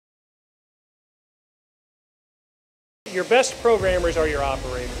Your best programmers are your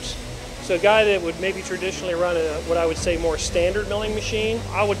operators. So a guy that would maybe traditionally run what I would say more standard milling machine,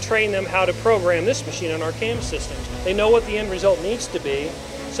 I would train them how to program this machine on our CAM systems. They know what the end result needs to be.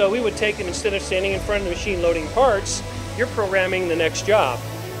 So we would take them, instead of standing in front of the machine loading parts, you're programming the next job.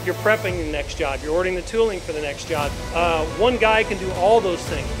 You're prepping the next job. You're ordering the tooling for the next job. One guy can do all those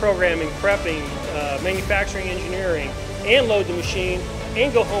things: programming, prepping, manufacturing, engineering, and load the machine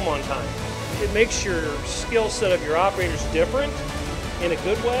and go home on time. It makes your skill set of your operators different in a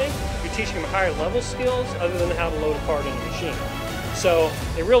good way. You're teaching them higher level skills other than how to load a part in a machine. So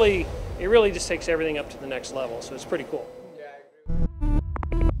it really just takes everything up to the next level. So it's pretty cool.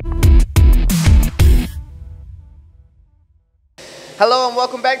 Hello and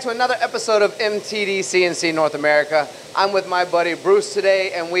welcome back to another episode of MTD CNC North America. I'm with my buddy Bruce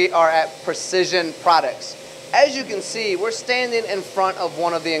today and we are at Precision Products. As you can see, we're standing in front of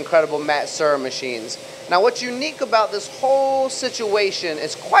one of the incredible Matsura machines. Now what's unique about this whole situation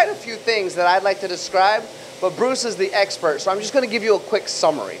is quite a few things that I'd like to describe, but Bruce is the expert, so I'm just going to give you a quick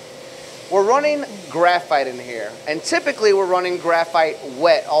summary. We're running graphite in here, and typically we're running graphite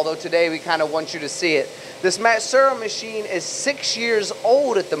wet, although today we kind of want you to see it. This Matsura machine is 6 years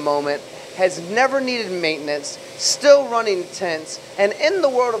old at the moment, has never needed maintenance, still running tints, and in the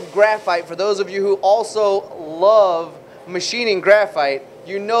world of graphite, for those of you who also love machining graphite,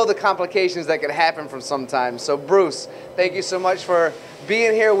 you know the complications that can happen from sometimes. So Bruce, thank you so much for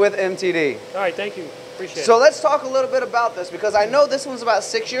being here with MTD. All right, thank you. Appreciate it. So let's talk a little bit about this, because I know this one's about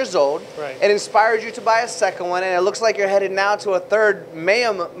 6 years old. Right. It inspired you to buy a second one, and it looks like you're headed now to a third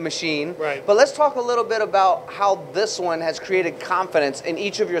MAM machine. Right. But let's talk a little bit about how this one has created confidence in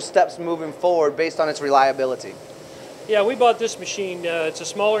each of your steps moving forward based on its reliability. Yeah, we bought this machine. It's a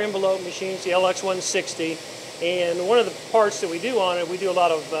smaller envelope machine. It's the LX-160. And one of the parts that we do on it, we do a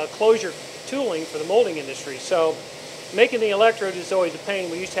lot of closure tooling for the molding industry. So making the electrode is always a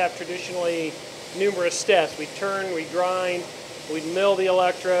pain. We used to have traditionally numerous steps. We'd turn, we'd grind, we'd mill the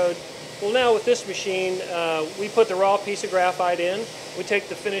electrode. Well, now with this machine, we put the raw piece of graphite in. We take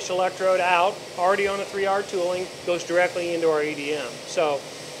the finished electrode out, already on a 3R tooling, goes directly into our EDM. So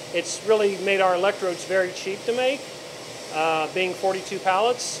it's really made our electrodes very cheap to make, being 42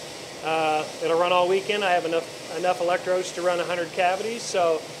 pallets. It'll run all weekend. I have enough electrodes to run 100 cavities,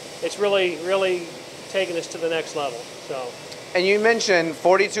 so it's really taken us to the next level. So. And you mentioned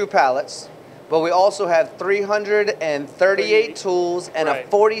 42 pallets. But we also have 338 tools and a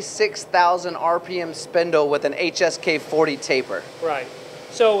 46,000 RPM spindle with an HSK 40 taper. Right.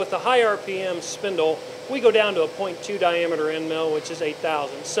 So with the high RPM spindle, we go down to a 0.2 diameter end mill, which is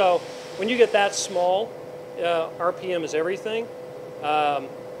 8,000. So when you get that small, RPM is everything.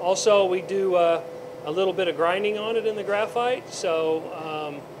 Also, we do a little bit of grinding on it in the graphite.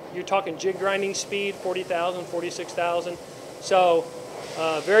 So you're talking jig grinding speed, 40,000, 46,000. So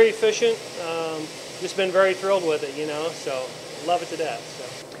very efficient. Just been very thrilled with it, you know, so love it to death.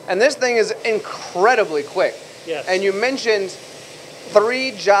 So. And this thing is incredibly quick. Yes. And you mentioned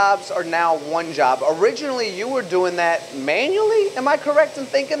 3 jobs are now 1 job. Originally, you were doing that manually. Am I correct in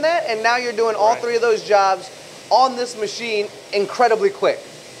thinking that? And now you're doing all 3 of those jobs on this machine incredibly quick.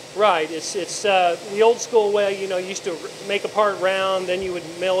 Right. It's the old school way. You know, you used to make a part round, then you would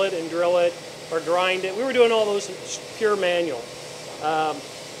mill it and drill it or grind it. We were doing all those pure manual.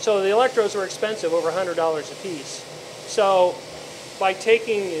 So the electrodes were expensive, over $100 a piece. So by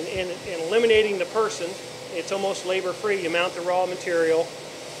taking and eliminating the person, it's almost labor-free. You mount the raw material,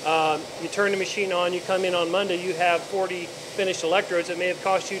 you turn the machine on, you come in on Monday, you have 40 finished electrodes that may have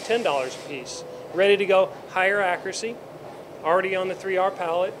cost you $10 a piece. Ready to go, higher accuracy, already on the 3R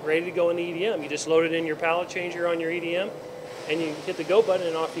pallet, ready to go in the EDM. You just load it in your pallet changer on your EDM, and you hit the go button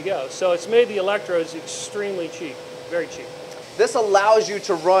and off you go. So it's made the electrodes extremely cheap, very cheap. This allows you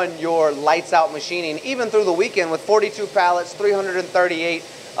to run your lights out machining even through the weekend with 42 pallets, 338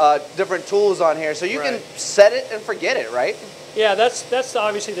 different tools on here. So you can set it and forget it, right? Yeah, that's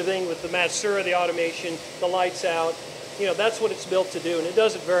obviously the thing with the Matsura, the automation, the lights out. You know, that's what it's built to do, and it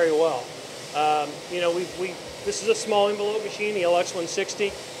does it very well. You know, this is a small envelope machine, the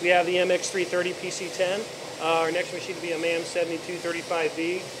LX-160. We have the MX330 PC10. Our next machine will be a MAM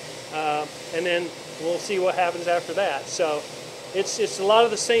 7235V, and then we'll see what happens after that. So it's a lot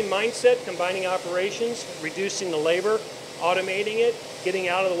of the same mindset, combining operations, reducing the labor, automating it, getting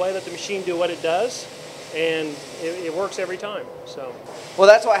out of the way, let the machine do what it does, and it works every time. So. Well,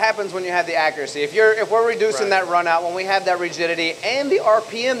 that's what happens when you have the accuracy. If we're reducing that run out, when we have that rigidity and the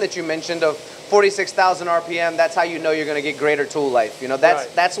RPM that you mentioned of 46,000 RPM, that's how you know you're going to get greater tool life. You know,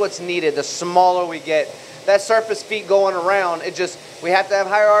 that's what's needed. The smaller we get, that surface feet going around, we have to have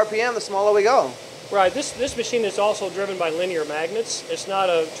higher RPM the smaller we go. Right, this machine is also driven by linear magnets. It's not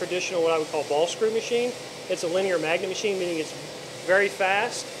a traditional, what I would call ball screw machine. It's a linear magnet machine, meaning it's very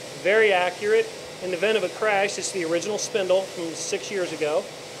fast, very accurate. In the event of a crash, it's the original spindle from 6 years ago.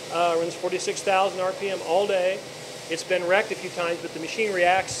 Runs 46,000 RPM all day. It's been wrecked a few times, but the machine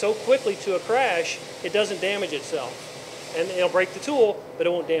reacts so quickly to a crash, it doesn't damage itself. And it'll break the tool, but it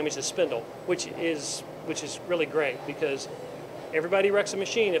won't damage the spindle, which is really great, because everybody wrecks a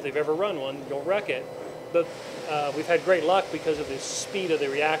machine if they've ever run one. You don't wreck it, but we've had great luck because of the speed of the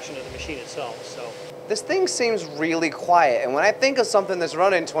reaction of the machine itself. So this thing seems really quiet, and when I think of something that's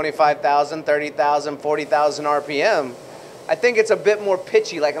running 25,000, 30,000, 40,000 RPM, I think it's a bit more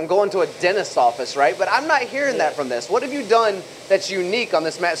pitchy, like I'm going to a dentist's office, right? But I'm not hearing that from this. What have you done that's unique on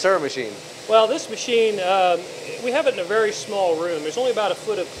this Matt Serra machine? Well, this machine, we have it in a very small room. There's only about a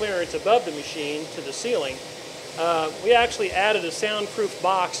foot of clearance above the machine to the ceiling. We actually added a soundproof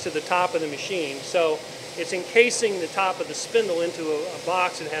box to the top of the machine, so it's encasing the top of the spindle into a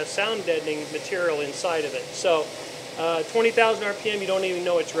box that has sound deadening material inside of it. So 20,000 RPM, you don't even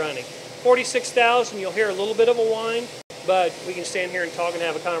know it's running. 46,000, you'll hear a little bit of a whine, but we can stand here and talk and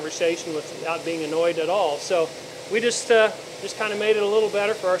have a conversation without being annoyed at all. So we just kind of made it a little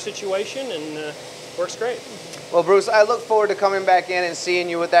better for our situation, and works great. Well, Bruce, I look forward to coming back in and seeing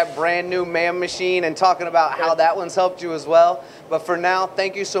you with that brand new MAM machine and talking about how that one's helped you as well. But for now,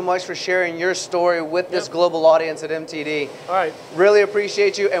 thank you so much for sharing your story with this global audience at MTD. All right. Really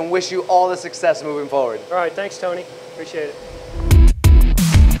appreciate you and wish you all the success moving forward. All right, thanks, Tony. Appreciate it.